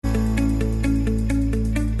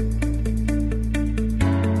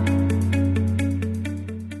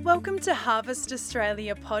to Harvest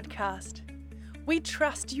Australia podcast. We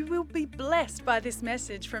trust you will be blessed by this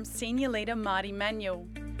message from Senior Leader Marty Manuel.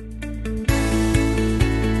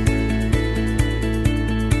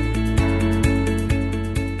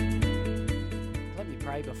 Let me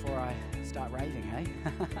pray before I start raving, hey?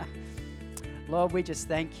 Lord, we just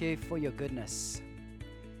thank you for your goodness.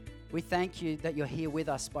 We thank you that you're here with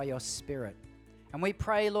us by your Spirit. And we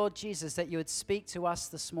pray, Lord Jesus, that you would speak to us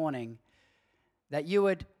this morning, that you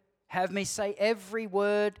would have me say every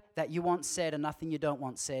word that you want said and nothing you don't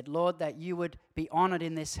want said. Lord, that you would be honored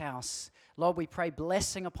in this house. Lord, we pray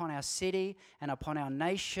blessing upon our city and upon our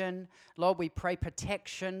nation. Lord, we pray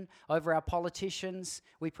protection over our politicians.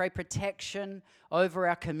 We pray protection over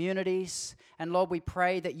our communities. And Lord, we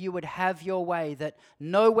pray that you would have your way, that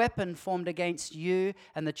no weapon formed against you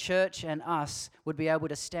and the church and us would be able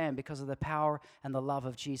to stand because of the power and the love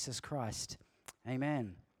of Jesus Christ.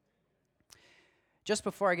 Amen. Just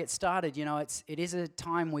before I get started, it is a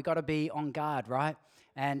time we got to be on guard, right?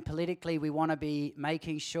 And politically, we want to be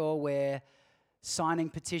making sure we're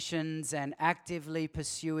signing petitions and actively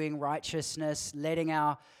pursuing righteousness, letting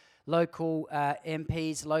our local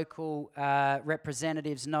MPs, local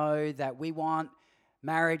representatives know that we want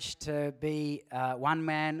marriage to be one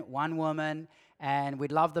man, one woman, and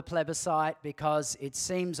we'd love the plebiscite because it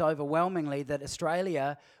seems overwhelmingly that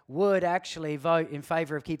Australia would actually vote in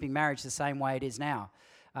favour of keeping marriage the same way it is now.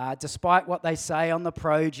 Despite what they say on the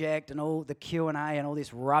project and all the Q&A and all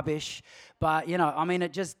this rubbish. But,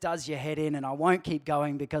 it just does your head in, and I won't keep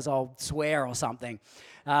going because I'll swear or something.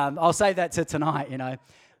 I'll save that to tonight,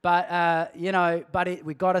 But,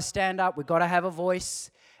 we've got to stand up, we've got to have a voice,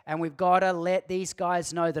 and we've got to let these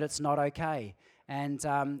guys know that it's not okay. And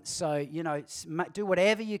do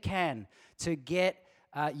whatever you can to get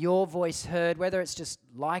your voice heard, whether it's just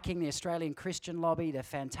liking the Australian Christian Lobby, they're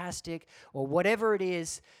fantastic, or whatever it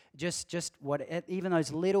is, even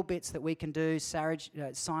those little bits that we can do, sign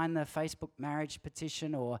the Facebook marriage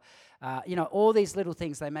petition, or, all these little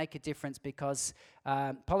things, they make a difference because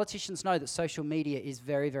politicians know that social media is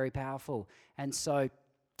very, very powerful. And so,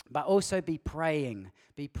 but also be praying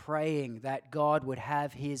that God would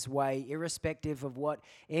have his way, irrespective of what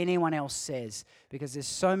anyone else says, because there's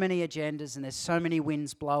so many agendas and there's so many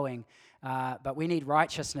winds blowing, but we need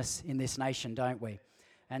righteousness in this nation, don't we?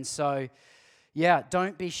 And so,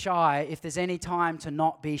 don't be shy. If there's any time to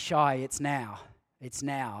not be shy, it's now. It's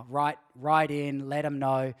now. Write in, let them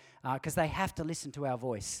know, because they have to listen to our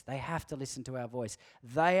voice. They have to listen to our voice.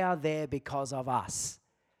 They are there because of us.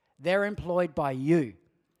 They're employed by you.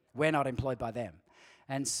 We're not employed by them.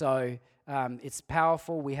 And so it's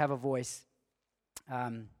powerful. We have a voice.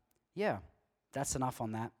 That's enough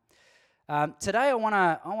on that. Today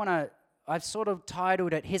I've sort of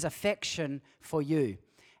titled it His Affection for You.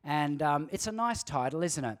 And it's a nice title,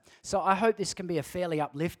 isn't it? So I hope this can be a fairly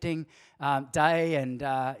uplifting day and,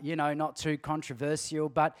 not too controversial.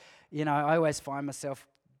 But, I always find myself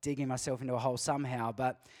digging myself into a hole somehow.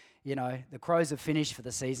 But, the Crows have finished for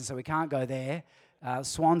the season, so we can't go there.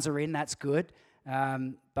 Swans are in, that's good.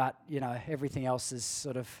 But, everything else is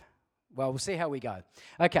sort of, we'll see how we go.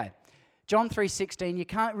 Okay, John 3:16, you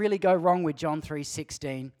can't really go wrong with John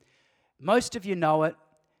 3:16. Most of you know it,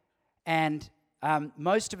 and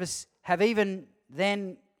most of us have even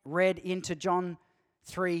then read into John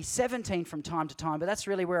 3:17 from time to time, but that's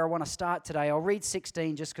really where I want to start today. I'll read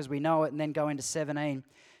 16 just because we know it and then go into 17. It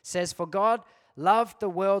says, "For God loved the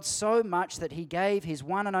world so much that he gave his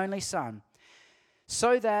one and only Son,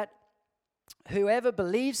 so that whoever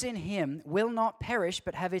believes in him will not perish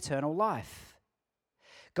but have eternal life.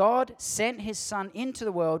 God sent his Son into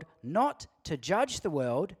the world not to judge the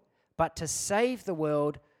world, but to save the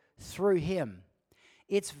world through him."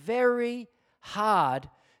 It's very hard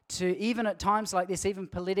to, even at times like this, even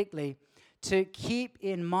politically, to keep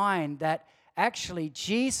in mind that actually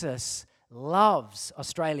Jesus loves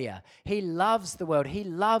Australia. He loves the world. He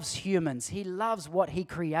loves humans. He loves what he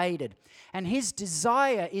created. And his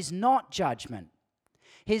desire is not judgment.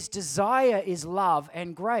 His desire is love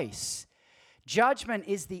and grace. Judgment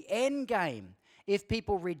is the end game if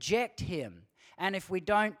people reject him and if we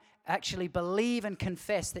don't actually believe and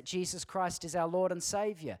confess that Jesus Christ is our Lord and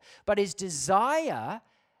Savior. But his desire,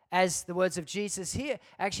 as the words of Jesus here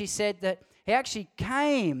actually said, that he actually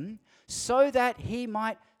came so that he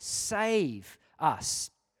might save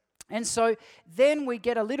us. And so then we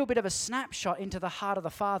get a little bit of a snapshot into the heart of the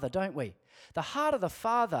Father, don't we? The heart of the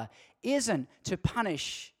Father isn't to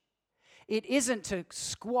punish. It isn't to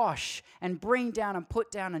squash and bring down and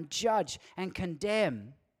put down and judge and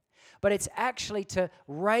condemn. But it's actually to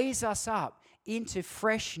raise us up into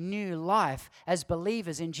fresh new life as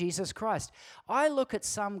believers in Jesus Christ. I look at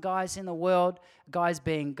some guys in the world, guys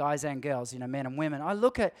being guys and girls, men and women. I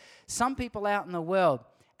look at some people out in the world,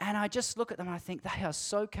 and I just look at them and I think they are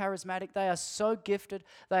so charismatic, they are so gifted,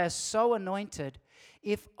 they are so anointed.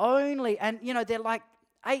 If only, and they're like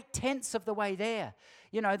 8/10 of the way there.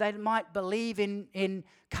 They might believe in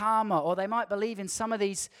karma, or they might believe in some of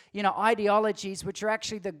these, ideologies which are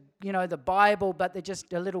actually the Bible, but they're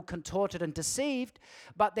just a little contorted and deceived.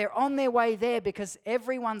 But they're on their way there because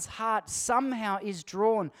everyone's heart somehow is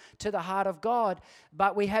drawn to the heart of God.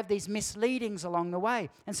 But we have these misleadings along the way.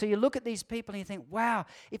 And so you look at these people and you think, wow,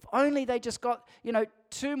 if only they just got,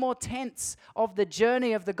 2 more tenths of the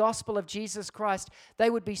journey of the gospel of Jesus Christ, they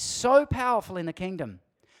would be so powerful in the kingdom.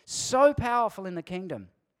 So powerful in the kingdom.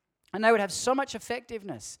 And they would have so much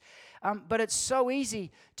effectiveness. But it's so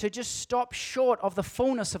easy to just stop short of the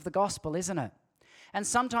fullness of the gospel, isn't it? And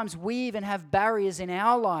sometimes we even have barriers in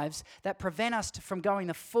our lives that prevent us from going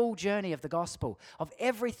the full journey of the gospel, of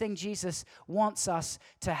everything Jesus wants us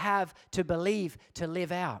to have, to believe, to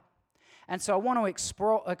live out. And so I want to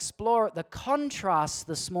explore the contrast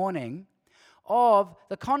this morning of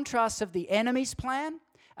the contrast of the enemy's plan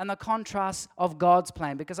and the contrast of God's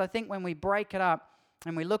plan. Because I think when we break it up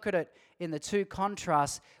and we look at it in the two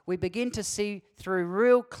contrasts, we begin to see through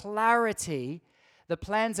real clarity the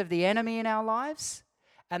plans of the enemy in our lives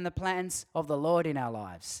and the plans of the Lord in our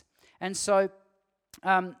lives. And so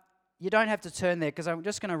you don't have to turn there, because I'm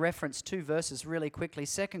just going to reference 2 verses really quickly.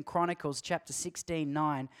 2 Chronicles chapter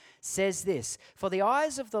 16:9 says this: "For the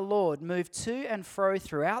eyes of the Lord move to and fro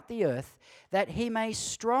throughout the earth, that he may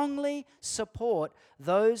strongly support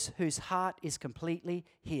those whose heart is completely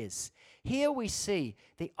his." Here we see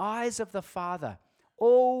the eyes of the Father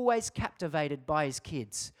always captivated by his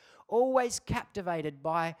kids, always captivated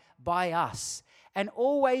by us, and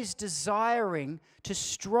always desiring to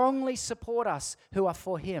strongly support us who are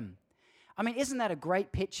for him. I mean, isn't that a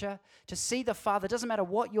great picture? To see the Father, doesn't matter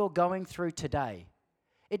what you're going through today.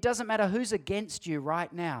 It doesn't matter who's against you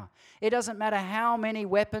right now. It doesn't matter how many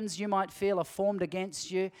weapons you might feel are formed against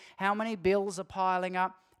you, how many bills are piling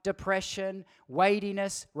up, depression,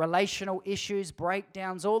 weightiness, relational issues,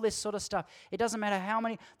 breakdowns, all this sort of stuff. It doesn't matter how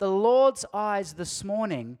many. The Lord's eyes this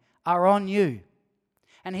morning are on you.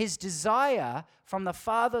 And his desire from the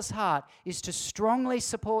Father's heart is to strongly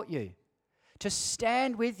support you, to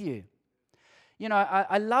stand with you.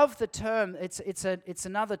 I love the term. It's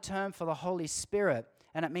another term for the Holy Spirit,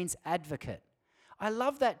 and it means advocate. I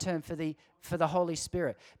love that term for the Holy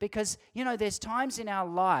Spirit, because there's times in our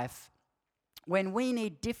life when we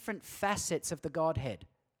need different facets of the Godhead.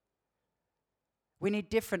 We need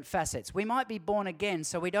different facets. We might be born again,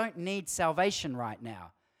 so we don't need salvation right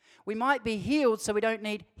now. We might be healed, so we don't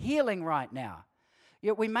need healing right now.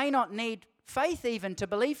 We may not need faith even to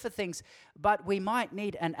believe for things, but we might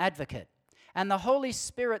need an advocate. And the Holy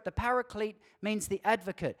Spirit, the Paraclete, means the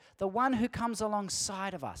advocate, the one who comes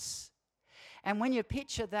alongside of us. And when you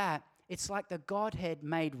picture that, it's like the Godhead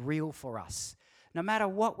made real for us. No matter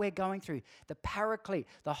what we're going through, the Paraclete,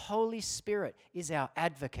 the Holy Spirit, is our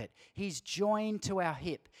advocate. He's joined to our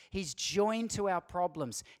hip. He's joined to our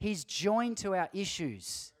problems. He's joined to our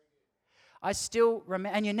issues. I still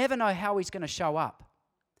remember, and you never know how he's going to show up.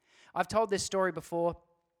 I've told this story before.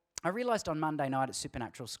 I realized on Monday night at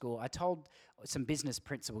Supernatural School, I told some business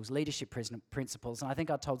principles, leadership principles, and I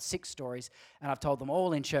think I told 6 stories, and I've told them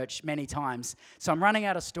all in church many times. So I'm running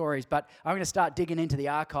out of stories, but I'm going to start digging into the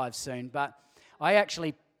archives soon. But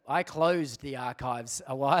I closed the archives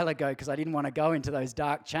a while ago because I didn't want to go into those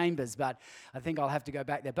dark chambers, but I think I'll have to go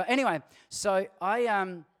back there. But anyway, so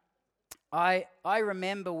I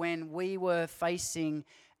remember when we were facing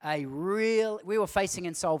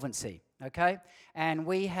insolvency. Okay, and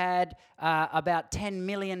we had about $10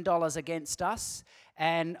 million against us,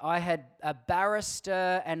 and I had a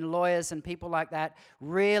barrister and lawyers and people like that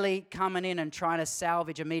really coming in and trying to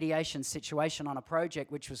salvage a mediation situation on a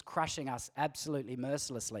project which was crushing us absolutely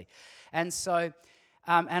mercilessly. And so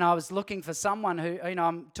and I was looking for someone who,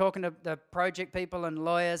 I'm talking to the project people and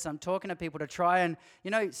lawyers, I'm talking to people to try and,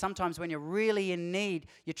 sometimes when you're really in need,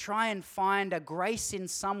 you try and find a grace in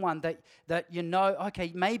someone that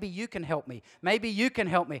okay, maybe you can help me. Maybe you can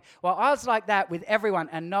help me. Well, I was like that with everyone,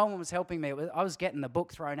 and no one was helping me. I was getting the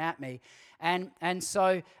book thrown at me. And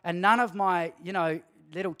none of my,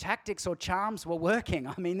 little tactics or charms were working.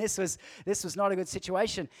 I mean, this was not a good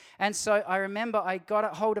situation. And so I remember I got a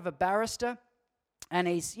hold of a barrister. And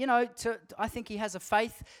he's, I think he has a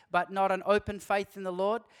faith, but not an open faith in the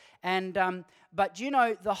Lord. And but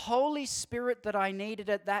the Holy Spirit that I needed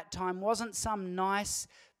at that time wasn't some nice,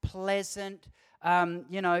 pleasant,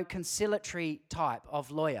 conciliatory type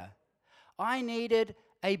of lawyer. I needed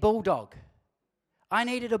a bulldog. I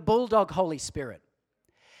needed a bulldog Holy Spirit.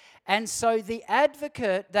 And so the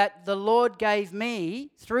advocate that the Lord gave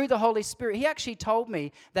me through the Holy Spirit, he actually told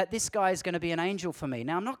me that this guy is going to be an angel for me.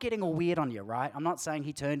 Now, I'm not getting all weird on you, right? I'm not saying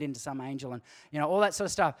he turned into some angel and, all that sort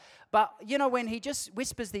of stuff. But, when he just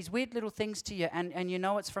whispers these weird little things to you and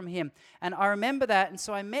it's from him. And I remember that. And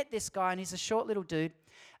so I met this guy, and he's a short little dude.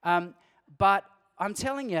 But I'm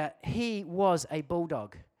telling you, he was a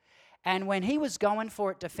bulldog. And when he was going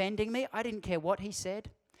for it, defending me, I didn't care what he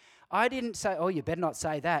said. I didn't say, oh, you better not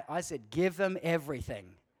say that. I said, give them everything.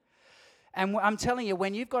 And I'm telling you,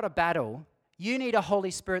 when you've got a battle, you need a Holy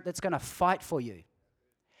Spirit that's going to fight for you.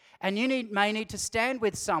 And you may need to stand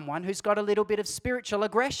with someone who's got a little bit of spiritual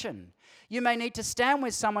aggression. You may need to stand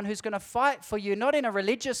with someone who's going to fight for you, not in a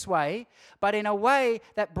religious way, but in a way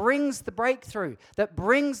that brings the breakthrough, that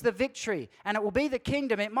brings the victory. And it will be the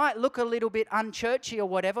kingdom. It might look a little bit unchurchy or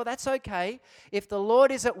whatever. That's okay. If the Lord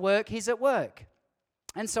is at work, he's at work.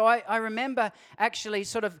 And so I remember actually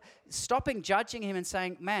sort of stopping judging him and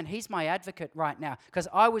saying, man, he's my advocate right now, because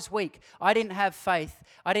I was weak. I didn't have faith.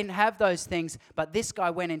 I didn't have those things, but this guy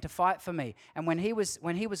went in to fight for me. And when he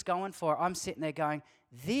was going for it, I'm sitting there going,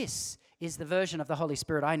 this is the version of the Holy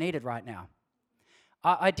Spirit I needed right now.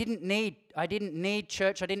 I didn't need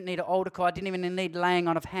church. I didn't need an altar call. I didn't even need laying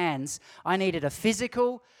on of hands. I needed a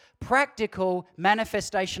physical, practical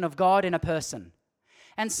manifestation of God in a person.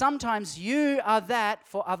 And sometimes you are that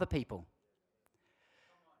for other people.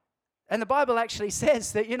 And the Bible actually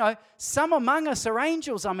says that, some among us are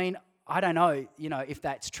angels. I mean, I don't know, if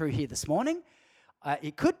that's true here this morning.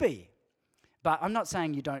 It could be. But I'm not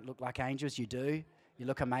saying you don't look like angels. You do. You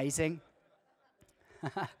look amazing.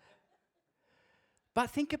 But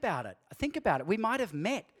think about it. We might have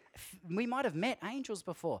met angels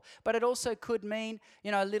before, but it also could mean,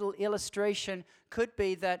 a little illustration could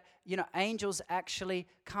be that, angels actually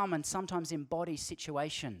come and sometimes embody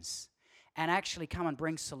situations and actually come and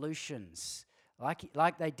bring solutions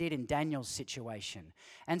like they did in Daniel's situation.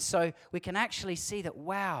 And so we can actually see that,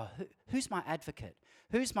 wow, who's my advocate?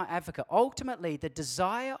 Who's my advocate? Ultimately, the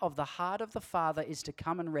desire of the heart of the Father is to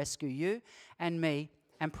come and rescue you and me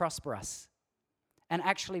and prosper us. And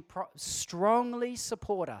actually strongly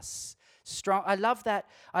support us. I love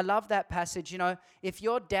that passage. If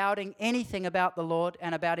you're doubting anything about the Lord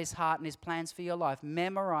and about his heart and his plans for your life,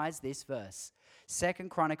 memorize this verse. 2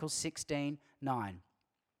 Chronicles 16:9.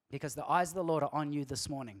 Because the eyes of the Lord are on you this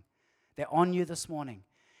morning. They're on you this morning.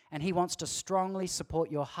 And he wants to strongly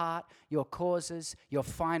support your heart, your causes, your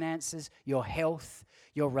finances, your health,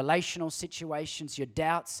 your relational situations, your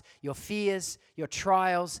doubts, your fears, your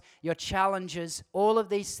trials, your challenges, all of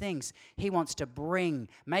these things. He wants to bring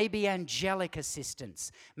maybe angelic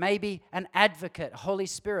assistance, maybe an advocate, Holy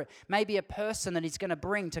Spirit, maybe a person that he's going to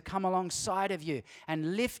bring to come alongside of you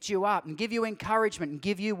and lift you up and give you encouragement and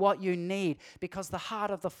give you what you need, because the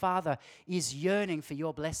heart of the Father is yearning for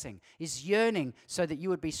your blessing, is yearning so that you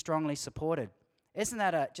would be strongly supported. Isn't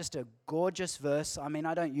that just a gorgeous verse? I mean,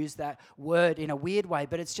 I don't use that word in a weird way,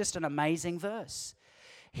 but it's just an amazing verse.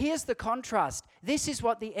 Here's the contrast. This is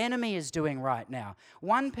what the enemy is doing right now.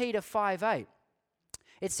 1 Peter 5:8.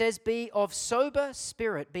 It says, be of sober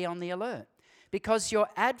spirit, be on the alert, because your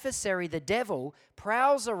adversary, the devil,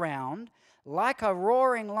 prowls around like a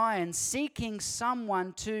roaring lion seeking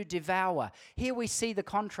someone to devour. Here we see the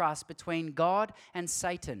contrast between God and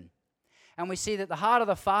Satan. And we see that the heart of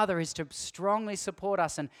the Father is to strongly support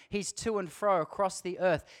us, and he's to and fro across the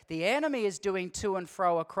earth. The enemy is doing to and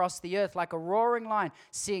fro across the earth like a roaring lion,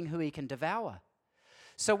 seeing who he can devour.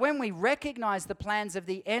 So when we recognize the plans of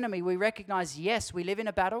the enemy, we recognize, yes, we live in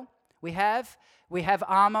a battle. We have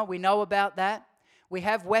armor. We know about that. We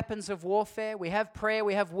have weapons of warfare. We have prayer.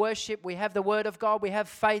 We have worship. We have the word of God. We have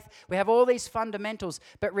faith. We have all these fundamentals.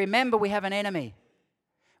 But remember, we have an enemy.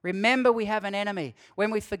 Remember, we have an enemy. When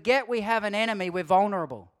we forget we have an enemy, we're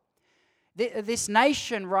vulnerable. This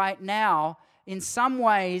nation right now, in some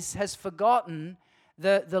ways, has forgotten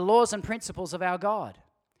the laws and principles of our God.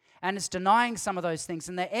 And it's denying some of those things.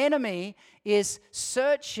 And the enemy is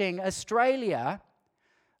searching Australia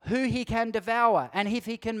who he can devour, and if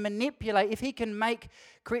he can manipulate, if he can make,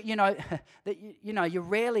 you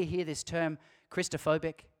rarely hear this term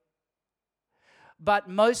Christophobic. But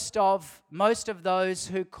most of those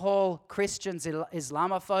who call Christians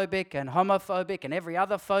Islamophobic and homophobic and every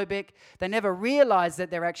other phobic, they never realize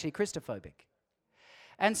that they're actually Christophobic.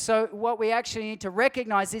 And so what we actually need to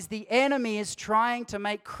recognize is the enemy is trying to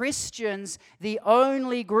make Christians the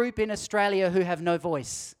only group in Australia who have no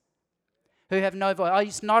voice. Who have no voice. Oh,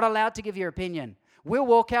 you're not allowed to give your opinion. We'll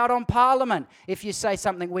walk out on Parliament if you say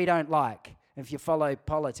something we don't like. If you follow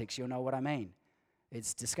politics, you'll know what I mean.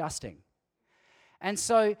 It's disgusting. And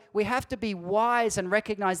so we have to be wise and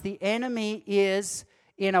recognize the enemy is,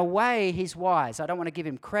 in a way, he's wise. I don't want to give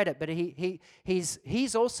him credit, but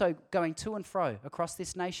he's also going to and fro across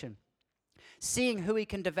this nation, seeing who he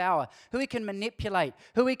can devour, who he can manipulate,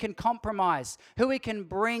 who he can compromise, who he can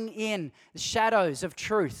bring in shadows of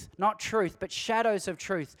truth, not truth, but shadows of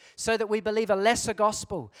truth, so that we believe a lesser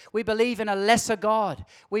gospel. We believe in a lesser God.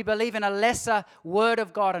 We believe in a lesser word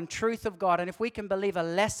of God and truth of God. And if we can believe a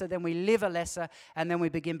lesser, then we live a lesser, and then we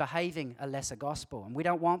begin behaving a lesser gospel. And we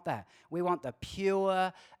don't want that. We want the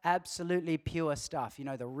pure, absolutely pure stuff,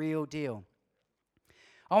 the real deal.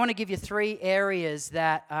 I want to give you 3 areas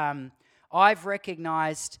that I've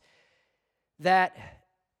recognized that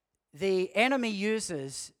the enemy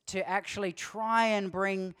uses to actually try and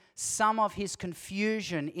bring some of his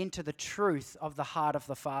confusion into the truth of the heart of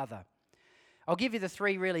the Father. I'll give you the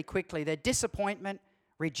 3 really quickly. They're disappointment,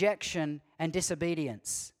 rejection, and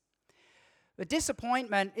disobedience. The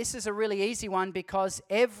disappointment, this is a really easy one because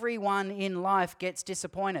everyone in life gets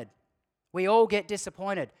disappointed. We all get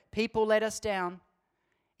disappointed. People let us down.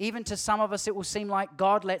 Even to some of us, it will seem like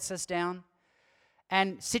God lets us down,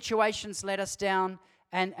 and situations let us down,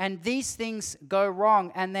 and these things go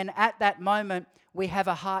wrong. And then at that moment, we have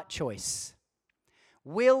a heart choice.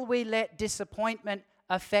 Will we let disappointment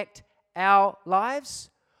affect our lives,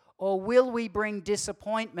 or will we bring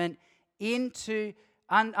disappointment into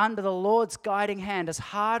under the Lord's guiding hand, as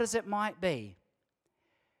hard as it might be?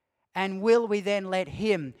 And will we then let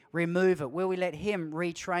Him remove it? Will we let Him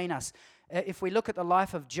retrain us? If we look at the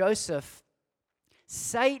life of Joseph,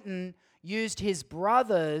 Satan used his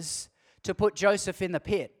brothers to put Joseph in the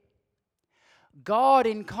pit. God,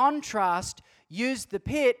 in contrast, used the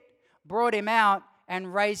pit, brought him out,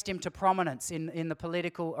 and raised him to prominence in the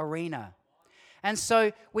political arena. And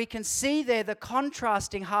so we can see there the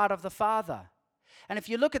contrasting heart of the Father. And if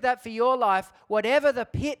you look at that for your life, whatever the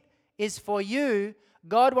pit is for you,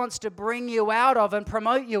 God wants to bring you out of and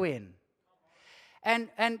promote you in.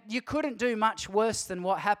 And you couldn't do much worse than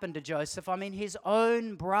what happened to Joseph. I mean, his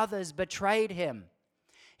own brothers betrayed him.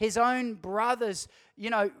 His own brothers,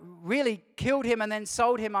 really killed him and then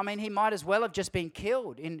sold him. I mean, he might as well have just been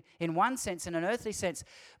killed in one sense, in an earthly sense.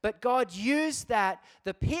 But God used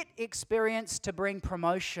the pit experience, to bring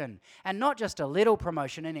promotion. And not just a little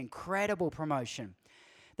promotion, an incredible promotion.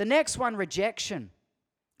 The next one, rejection.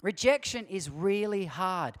 Rejection is really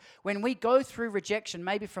hard. When we go through rejection,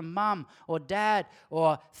 maybe from mum or dad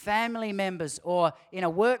or family members, or in a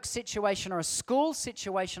work situation or a school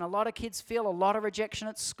situation, a lot of kids feel a lot of rejection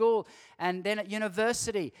at school, and then at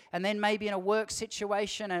university, and then maybe in a work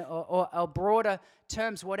situation or broader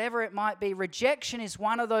terms, whatever it might be. Rejection is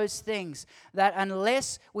one of those things that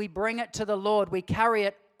unless we bring it to the Lord, we carry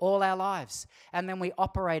it all our lives, and then we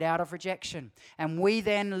operate out of rejection, and we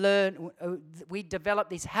then we develop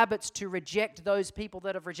these habits to reject those people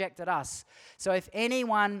that have rejected us. So if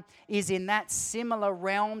anyone is in that similar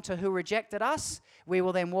realm to who rejected us, we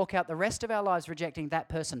will then walk out the rest of our lives rejecting that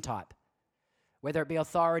person type. Whether it be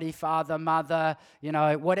authority, father, mother,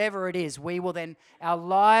 whatever it is, our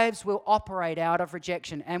lives will operate out of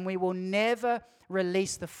rejection, and we will never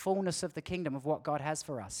release the fullness of the kingdom of what God has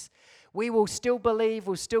for us. We will still believe,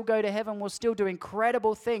 we'll still go to heaven, we'll still do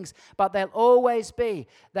incredible things, but there'll always be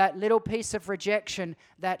that little piece of rejection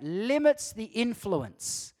that limits the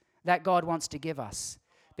influence that God wants to give us.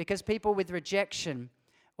 Because people with rejection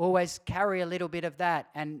always carry a little bit of that,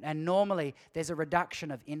 and normally there's a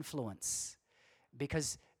reduction of influence.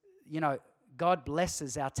 Because, God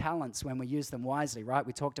blesses our talents when we use them wisely, right?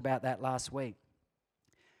 We talked about that last week.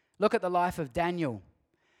 Look at the life of Daniel.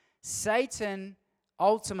 Satan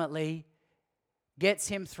ultimately gets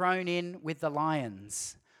him thrown in with the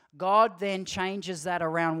lions. God then changes that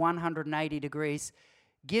around 180 degrees,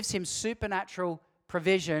 gives him supernatural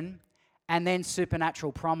provision, and then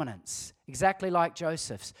supernatural prominence, exactly like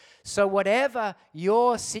Joseph's. So whatever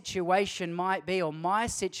your situation might be, or my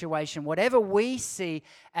situation, whatever we see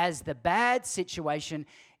as the bad situation,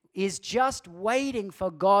 is just waiting for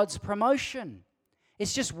God's promotion.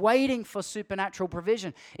 It's just waiting for supernatural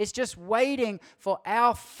provision. It's just waiting for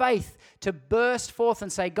our faith to burst forth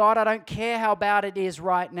and say, God, I don't care how bad it is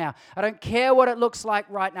right now. I don't care what it looks like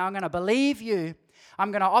right now. I'm going to believe you.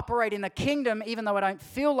 I'm going to operate in the kingdom even though I don't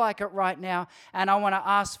feel like it right now. And I want to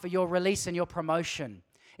ask for your release and your promotion.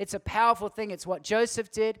 It's a powerful thing. It's what Joseph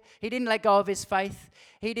did. He didn't let go of his faith.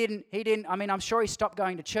 He didn't, I'm sure he stopped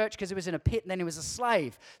going to church because he was in a pit, and then he was a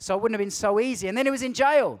slave. So it wouldn't have been so easy. And then he was in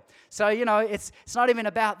jail. So, it's not even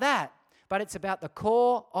about that, but it's about the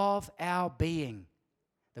core of our being.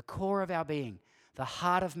 the core of our being, the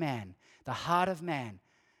heart of man, the heart of man.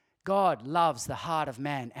 God loves the heart of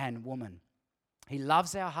man and woman. He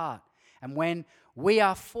loves our heart. And when we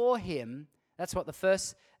are for him, that's what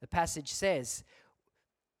the passage says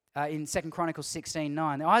in 2 Chronicles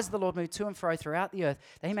 16:9. The eyes of the Lord move to and fro throughout the earth,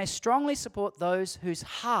 that he may strongly support those whose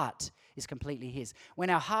heart is completely his. When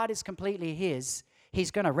our heart is completely his,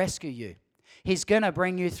 he's going to rescue you. He's going to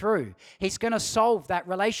bring you through. He's going to solve that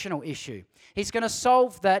relational issue. He's going to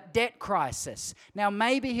solve that debt crisis. Now,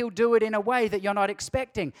 maybe he'll do it in a way that you're not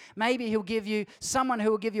expecting. Maybe he'll give you someone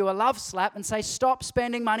who will give you a love slap and say, stop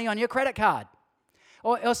spending money on your credit card.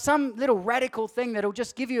 Or some little radical thing that'll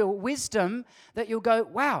just give you a wisdom that you'll go,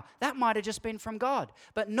 wow, that might have just been from God.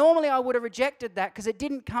 But normally I would have rejected that because it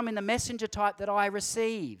didn't come in the messenger type that I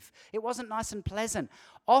receive. It wasn't nice and pleasant.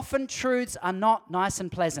 Often truths are not nice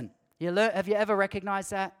and pleasant. Have you ever recognized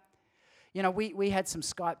that? You know, we had some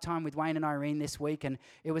Skype time with Wayne and Irene this week, and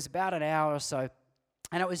it was about an hour or so.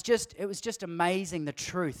 And it was just amazing, the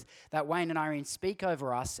truth that Wayne and Irene speak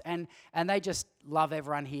over us. And they just love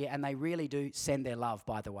everyone here, and they really do send their love,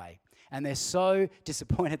 by the way. And they're so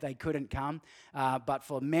disappointed they couldn't come, but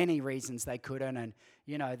for many reasons they couldn't. And,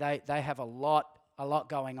 you know, they have a lot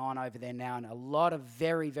going on over there now, and a lot of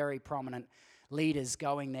very, very prominent leaders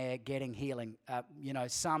going there, getting healing.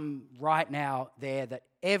 Some right now there that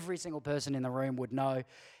every single person in the room would know,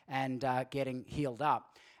 and getting healed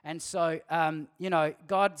up. And so,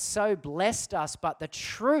 God so blessed us, but the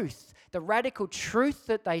truth, the radical truth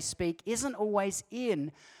that they speak isn't always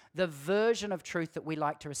in the version of truth that we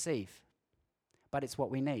like to receive. But it's what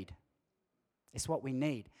we need. It's what we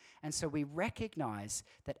need. And so we recognize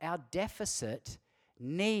that our deficit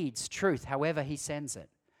needs truth, however he sends it,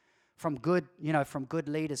 from good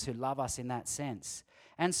leaders who love us in that sense.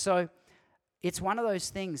 And so it's one of those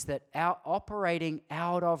things that our operating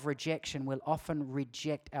out of rejection will often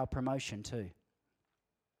reject our promotion too.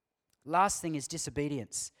 Last thing is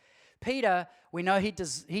disobedience. Peter, we know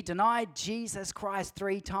he denied Jesus Christ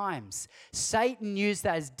 3 times. Satan used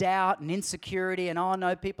that as doubt and insecurity and, oh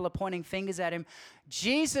no, people are pointing fingers at him.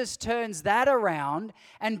 Jesus turns that around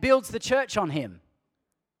and builds the church on him.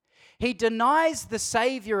 He denies the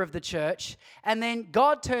Savior of the church, and then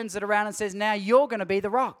God turns it around and says, now you're going to be the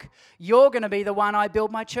rock. You're going to be the one I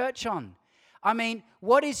build my church on. I mean,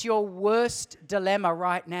 what is your worst dilemma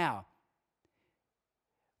right now?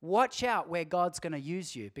 Watch out where God's going to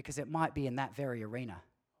use you, because it might be in that very arena.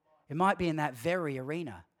 It might be in that very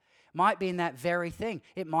arena. It might be in that very thing.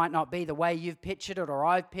 It might not be the way you've pictured it or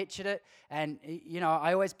I've pictured it. And,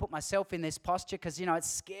 I always put myself in this posture because, it's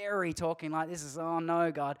scary talking like this. Oh,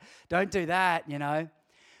 no, God, don't do that,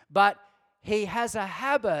 But he has a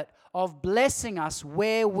habit of blessing us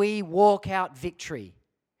where we walk out victory.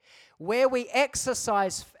 Where we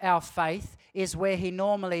exercise our faith is where he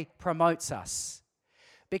normally promotes us.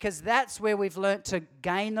 Because that's where we've learnt to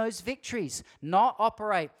gain those victories, not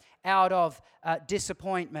operate out of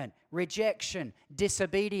disappointment, rejection,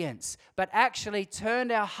 disobedience, but actually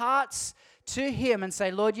turned our hearts to him and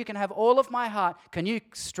say, Lord, you can have all of my heart. Can you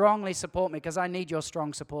strongly support me? Because I need your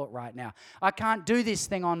strong support right now. I can't do this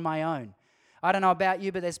thing on my own. I don't know about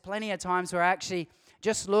you, but there's plenty of times where I actually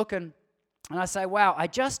just look and I say, wow, I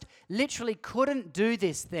just literally couldn't do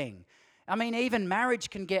this thing. I mean, even marriage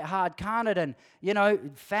can get hard, can't it? And,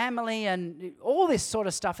 family and all this sort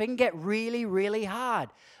of stuff, it can get really, really hard.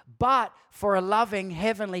 But for a loving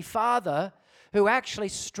Heavenly Father who actually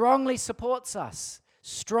strongly supports us.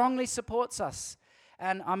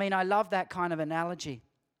 And, I love that kind of analogy.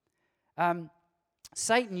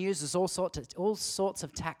 Satan uses all sorts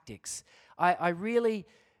of tactics. I really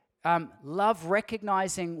love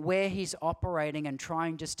recognizing where he's operating and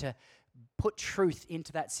trying just to put truth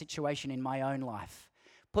into that situation in my own life.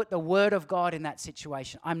 Put the word of God in that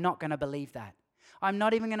situation. I'm not going to believe that. I'm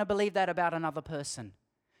not even going to believe that about another person.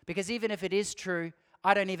 Because even if it is true,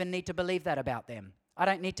 I don't even need to believe that about them. I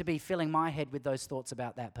don't need to be filling my head with those thoughts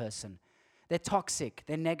about that person. They're toxic.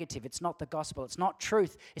 They're negative. It's not the gospel. It's not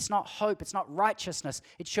truth. It's not hope. It's not righteousness.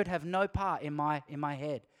 It should have no part in my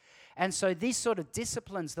head. And so these sort of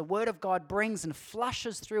disciplines, the Word of God brings and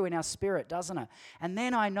flushes through in our spirit, doesn't it? And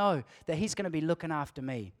then I know that he's going to be looking after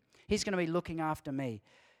me. He's going to be looking after me.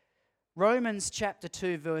 Romans chapter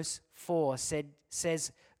 2 verse 4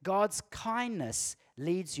 says, God's kindness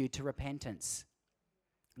leads you to repentance.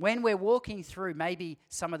 When we're walking through maybe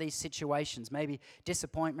some of these situations, maybe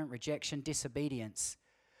disappointment, rejection, disobedience,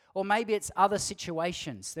 or maybe it's other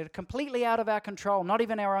situations that are completely out of our control, not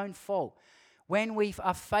even our own fault. When we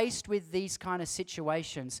are faced with these kind of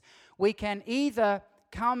situations, we can either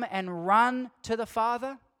come and run to the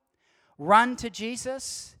Father, run to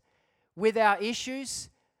Jesus with our issues,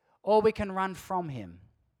 or we can run from him.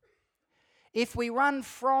 If we run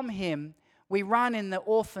from him, we run in the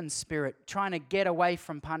orphan spirit, trying to get away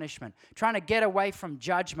from punishment, trying to get away from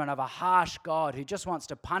judgment of a harsh God who just wants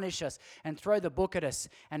to punish us and throw the book at us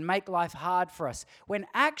and make life hard for us. When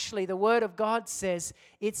actually the Word of God says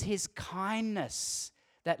it's his kindness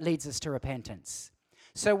that leads us to repentance.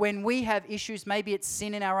 So when we have issues, maybe it's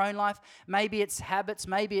sin in our own life, maybe it's habits,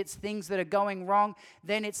 maybe it's things that are going wrong,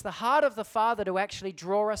 then it's the heart of the Father to actually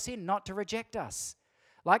draw us in, not to reject us.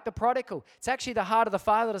 Like the prodigal, it's actually the heart of the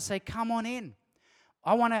Father to say, come on in.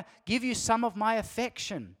 I want to give you some of my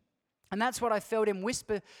affection. And that's what I felt him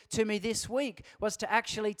whisper to me this week, was to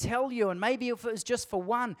actually tell you, and maybe if it was just for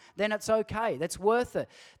one, then it's okay, that's worth it,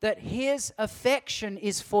 that his affection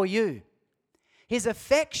is for you. His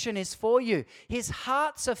affection is for you. His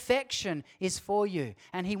heart's affection is for you.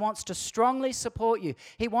 And he wants to strongly support you.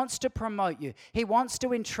 He wants to promote you. He wants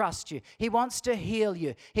to entrust you. He wants to heal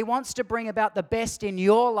you. He wants to bring about the best in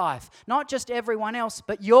your life. Not just everyone else,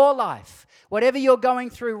 but your life. Whatever you're going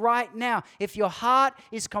through right now, if your heart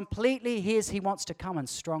is completely his, he wants to come and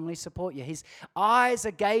strongly support you. His eyes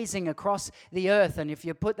are gazing across the earth. And if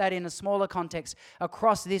you put that in a smaller context,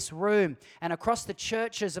 across this room and across the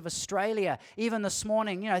churches of Australia, even this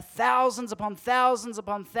morning, thousands upon thousands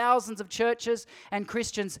upon thousands of churches and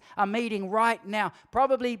Christians are meeting right now.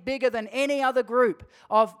 Probably bigger than any other group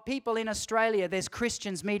of people in Australia. There's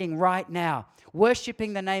Christians meeting right now,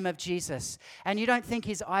 worshiping the name of Jesus. And you don't think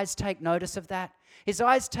his eyes take notice of that? His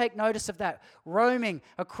eyes take notice of that, roaming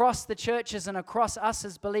across the churches and across us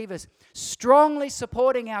as believers, strongly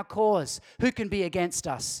supporting our cause. Who can be against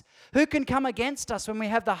us? Who can come against us when we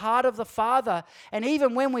have the heart of the Father? And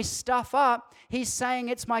even when we stuff up, he's saying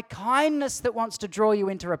it's my kindness that wants to draw you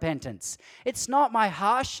into repentance. It's not my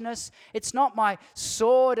harshness. It's not my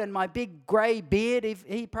sword and my big grey beard.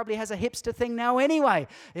 He probably has a hipster thing now anyway.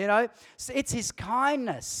 It's his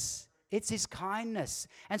kindness. It's his kindness.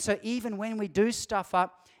 And so even when we do stuff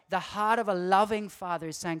up, the heart of a loving Father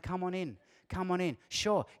is saying, come on in. Come on in.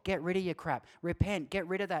 Sure, get rid of your crap. Repent, get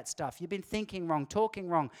rid of that stuff. You've been thinking wrong, talking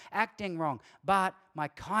wrong, acting wrong. But my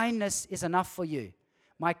kindness is enough for you.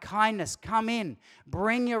 My kindness, come in.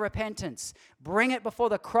 Bring your repentance. Bring it before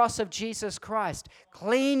the cross of Jesus Christ.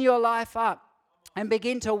 Clean your life up. And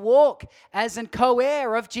begin to walk as a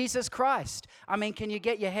co-heir of Jesus Christ. Can you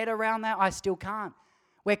get your head around that? I still can't.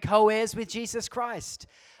 We're co-heirs with Jesus Christ.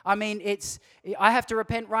 I have to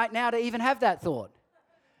repent right now to even have that thought.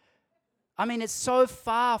 It's so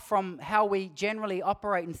far from how we generally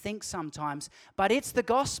operate and think sometimes, but it's the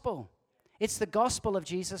gospel. It's the gospel of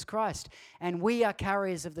Jesus Christ, and we are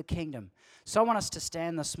carriers of the kingdom. So I want us to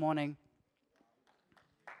stand this morning.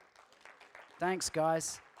 Thanks,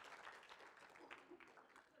 guys.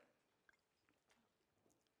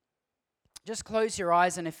 Just close your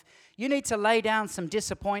eyes, and if you need to lay down some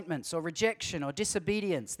disappointments or rejection or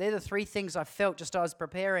disobedience, they're the three things I felt just as I was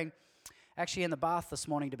preparing. Actually in the bath this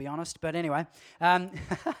morning, to be honest. But anyway, I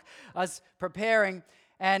was preparing,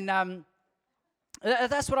 and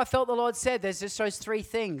that's what I felt the Lord said. There's just those three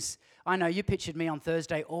things. I know you pictured me on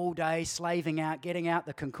Thursday all day, slaving out, getting out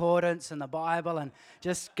the concordance and the Bible and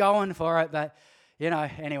just going for it. But,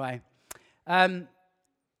 anyway.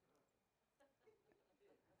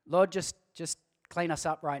 Lord, just clean us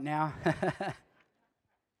up right now.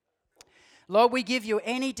 Lord, we give you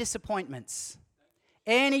any disappointments,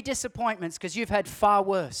 because you've had far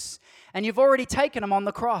worse, and you've already taken them on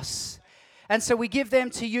the cross. And so we give them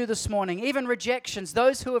to you this morning. Even rejections,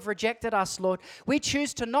 those who have rejected us, Lord, we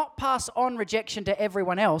choose to not pass on rejection to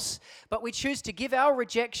everyone else, but we choose to give our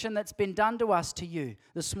rejection that's been done to us to you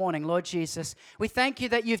this morning, Lord Jesus. We thank you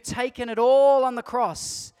that you've taken it all on the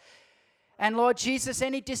cross. And Lord Jesus,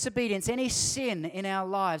 any disobedience, any sin in our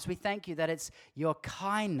lives, we thank you that it's your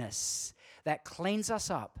kindness that cleans us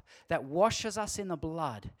up, that washes us in the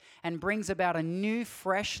blood and brings about a new,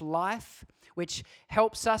 fresh life, which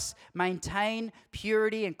helps us maintain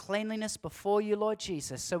purity and cleanliness before you, Lord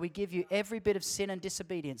Jesus. So we give you every bit of sin and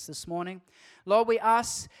disobedience this morning. Lord, we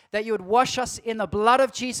ask that you would wash us in the blood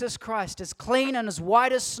of Jesus Christ, as clean and as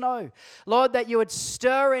white as snow. Lord, that you would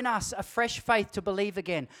stir in us a fresh faith to believe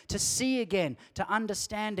again, to see again, to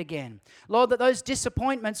understand again. Lord, that those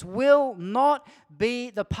disappointments will not be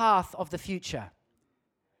the path of the future.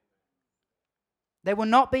 They will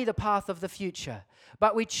not be the path of the future,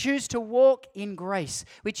 but we choose to walk in grace.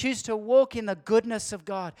 We choose to walk in the goodness of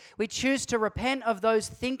God. We choose to repent of those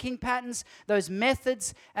thinking patterns, those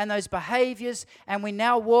methods, and those behaviors, and we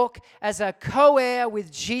now walk as a co-heir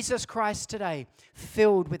with Jesus Christ today,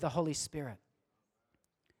 filled with the Holy Spirit.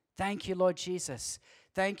 Thank you, Lord Jesus.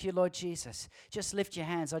 Thank you, Lord Jesus. Just lift your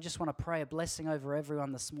hands. I just want to pray a blessing over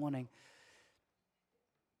everyone this morning.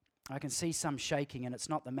 I can see some shaking, and it's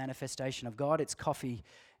not the manifestation of God. It's coffee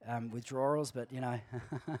withdrawals, but you know.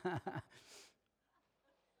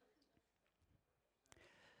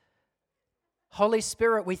 Holy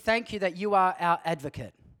Spirit, we thank you that you are our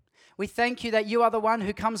advocate. We thank you that you are the one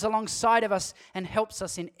who comes alongside of us and helps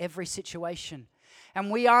us in every situation.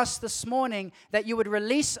 And we ask this morning that you would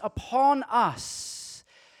release upon us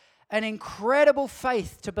an incredible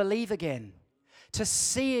faith to believe again, to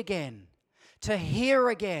see again, to hear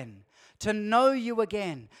again, to know you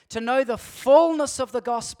again, to know the fullness of the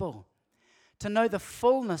gospel, to know the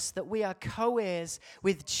fullness that we are co-heirs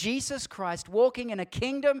with Jesus Christ, walking in a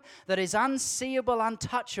kingdom that is unseeable,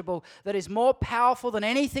 untouchable, that is more powerful than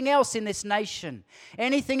anything else in this nation,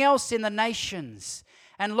 anything else in the nations.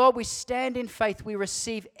 And Lord, we stand in faith. We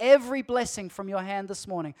receive every blessing from your hand this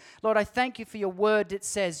morning. Lord, I thank you for your word that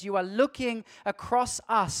says you are looking across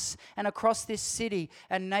us and across this city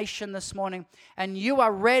and nation this morning, and you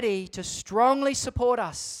are ready to strongly support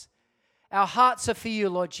us. Our hearts are for you,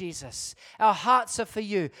 Lord Jesus. Our hearts are for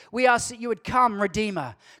you. We ask that you would come,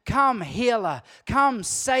 Redeemer. Come, Healer. Come,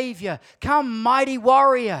 Savior. Come, Mighty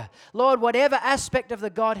Warrior. Lord, whatever aspect of the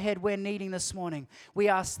Godhead we're needing this morning, we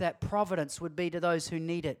ask that providence would be to those who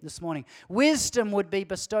need it this morning. Wisdom would be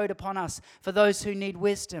bestowed upon us for those who need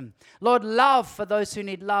wisdom. Lord, love for those who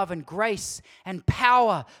need love, and grace and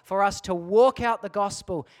power for us to walk out the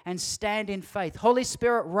gospel and stand in faith. Holy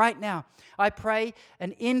Spirit, right now, I pray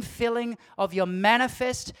an infilling of your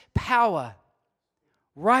manifest power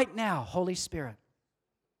right now, Holy Spirit.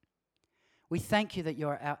 We thank you that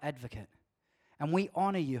you're our advocate, and we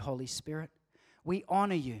honor you, Holy Spirit. We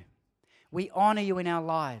honor you. We honor you in our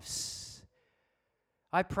lives.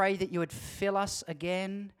 I pray that you would fill us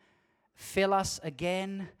again, fill us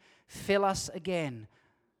again, fill us again.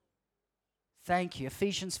 Thank you.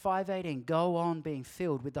 Ephesians 5:18, go on being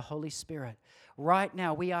filled with the Holy Spirit. Right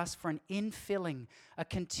now, we ask for an infilling, a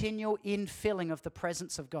continual infilling of the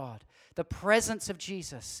presence of God, the presence of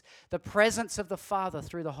Jesus, the presence of the Father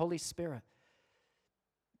through the Holy Spirit,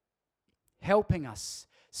 helping us,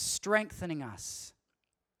 strengthening us.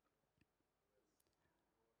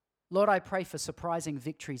 Lord, I pray for surprising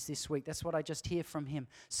victories this week. That's what I just hear from him.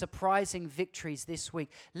 Surprising victories this week.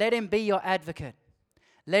 Let him be your advocate.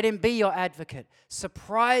 Let him be your advocate.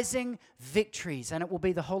 Surprising victories, and it will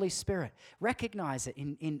be the Holy Spirit. Recognize it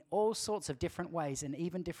in all sorts of different ways and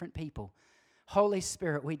even different people. Holy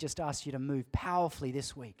Spirit, we just ask you to move powerfully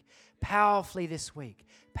this week, powerfully this week,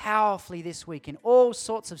 powerfully this week in all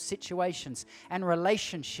sorts of situations and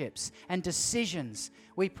relationships and decisions.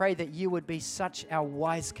 We pray that you would be such our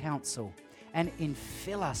wise counsel and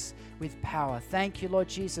infill us with power. Thank you, Lord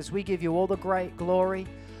Jesus. We give you all the great glory,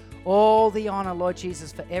 all the honor, Lord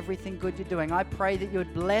Jesus, for everything good you're doing. I pray that you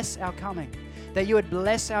would bless our coming, that you would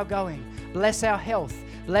bless our going, bless our health,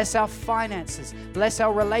 bless our finances, bless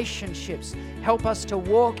our relationships. Help us to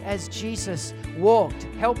walk as Jesus walked.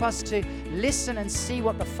 Help us to listen and see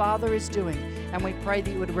what the Father is doing. And we pray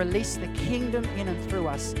that you would release the kingdom in and through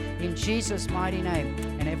us. In Jesus' mighty name.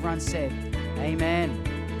 And everyone said, amen.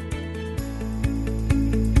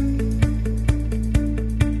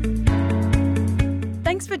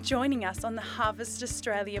 Thanks for joining us on the Harvest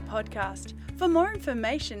Australia podcast. For more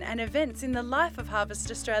information and events in the life of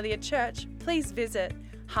Harvest Australia Church, please visit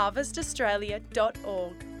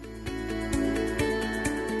harvestaustralia.org.